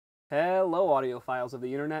Hello audiophiles of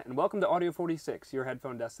the internet, and welcome to Audio 46, your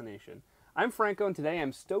headphone destination. I'm Franco, and today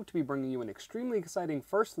I'm stoked to be bringing you an extremely exciting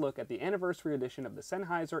first look at the anniversary edition of the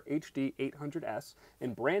Sennheiser HD800S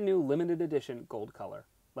in brand new limited edition gold color.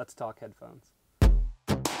 Let's talk headphones.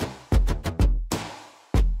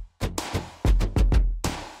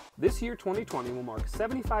 This year, 2020, will mark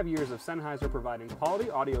 75 years of Sennheiser providing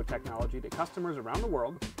quality audio technology to customers around the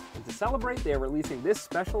world, and to celebrate, they are releasing this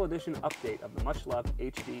special edition update of the much-loved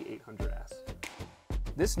HD800S.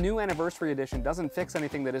 This new anniversary edition doesn't fix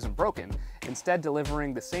anything that isn't broken, instead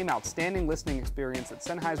delivering the same outstanding listening experience that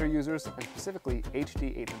Sennheiser users, and specifically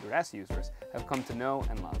HD800S users, have come to know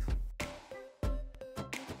and love.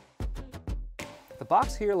 The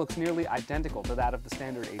box here looks nearly identical to that of the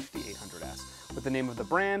standard HD800S, with the name of the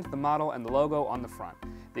brand, the model, and the logo on the front.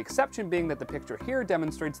 The exception being that the picture here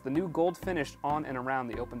demonstrates the new gold finish on and around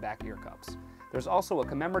the open back ear cups. There's also a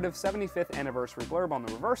commemorative 75th anniversary blurb on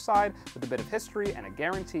the reverse side with a bit of history and a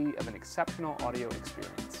guarantee of an exceptional audio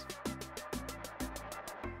experience.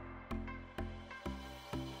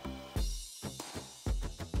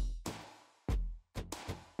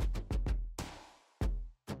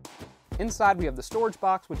 Inside we have the storage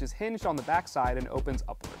box, which is hinged on the back side and opens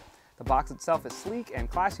upward. The box itself is sleek and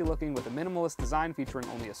classy looking with a minimalist design featuring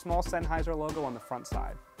only a small Sennheiser logo on the front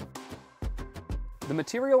side. The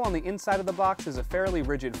material on the inside of the box is a fairly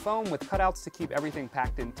rigid foam with cutouts to keep everything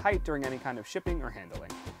packed in tight during any kind of shipping or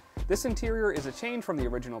handling. This interior is a change from the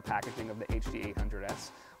original packaging of the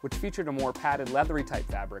HD800S, which featured a more padded leathery type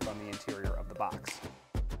fabric on the interior of the box.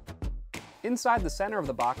 Inside the center of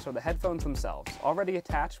the box are the headphones themselves, already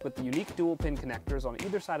attached with the unique dual-pin connectors on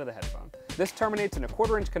either side of the headphone. This terminates in a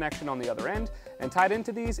 1/4-inch connection on the other end, and tied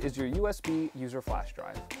into these is your USB user flash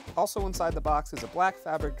drive. Also inside the box is a black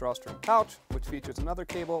fabric drawstring pouch, which features another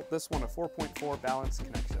cable, this one a 4.4 balanced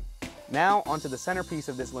connection. Now onto the centerpiece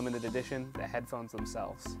of this limited edition, the headphones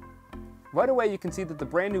themselves. Right away you can see that the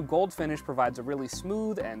brand new gold finish provides a really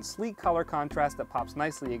smooth and sleek color contrast that pops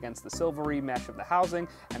nicely against the silvery mesh of the housing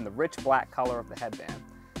and the rich black color of the headband.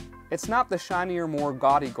 It's not the shinier, more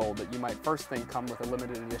gaudy gold that you might first think come with a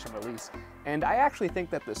limited edition release, and I actually think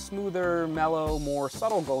that the smoother, mellow, more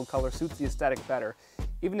subtle gold color suits the aesthetic better,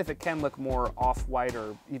 even if it can look more off-white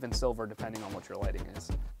or even silver depending on what your lighting is.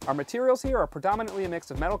 Our materials here are predominantly a mix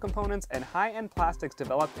of metal components and high-end plastics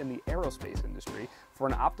developed in the aerospace industry for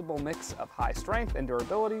an optimal mix of high strength and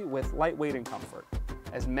durability with lightweight and comfort.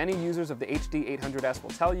 As many users of the HD800S will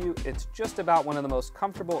tell you, it's just about one of the most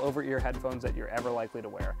comfortable over-ear headphones that you're ever likely to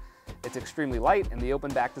wear. It's extremely light, and the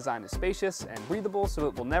open back design is spacious and breathable, so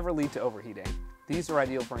it will never lead to overheating. These are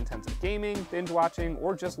ideal for intensive gaming, binge watching,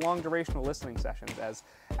 or just long durational listening sessions, as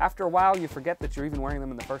after a while you forget that you're even wearing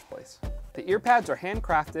them in the first place. The ear pads are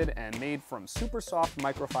handcrafted and made from super soft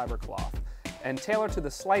microfiber cloth, and tailored to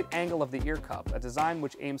the slight angle of the ear cup, a design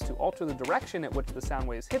which aims to alter the direction at which the sound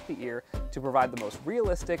waves hit the ear to provide the most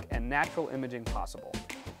realistic and natural imaging possible.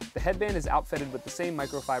 The headband is outfitted with the same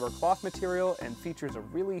microfiber cloth material and features a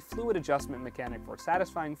really fluid adjustment mechanic for a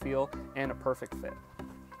satisfying feel and a perfect fit.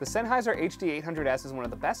 The Sennheiser HD800S is one of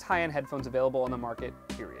the best high-end headphones available on the market,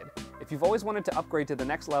 period. If you've always wanted to upgrade to the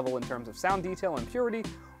next level in terms of sound detail and purity,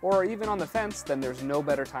 or are even on the fence, then there's no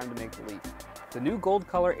better time to make the leap. The new gold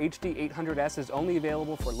color HD800S is only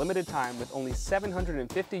available for limited time with only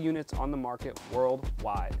 750 units on the market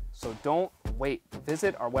worldwide. So don't wait.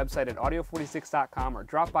 Visit our website at audio46.com or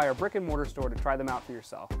drop by our brick and mortar store to try them out for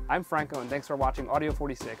yourself. I'm Franco, and thanks for watching Audio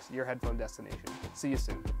 46, your headphone destination. See you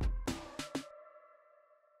soon.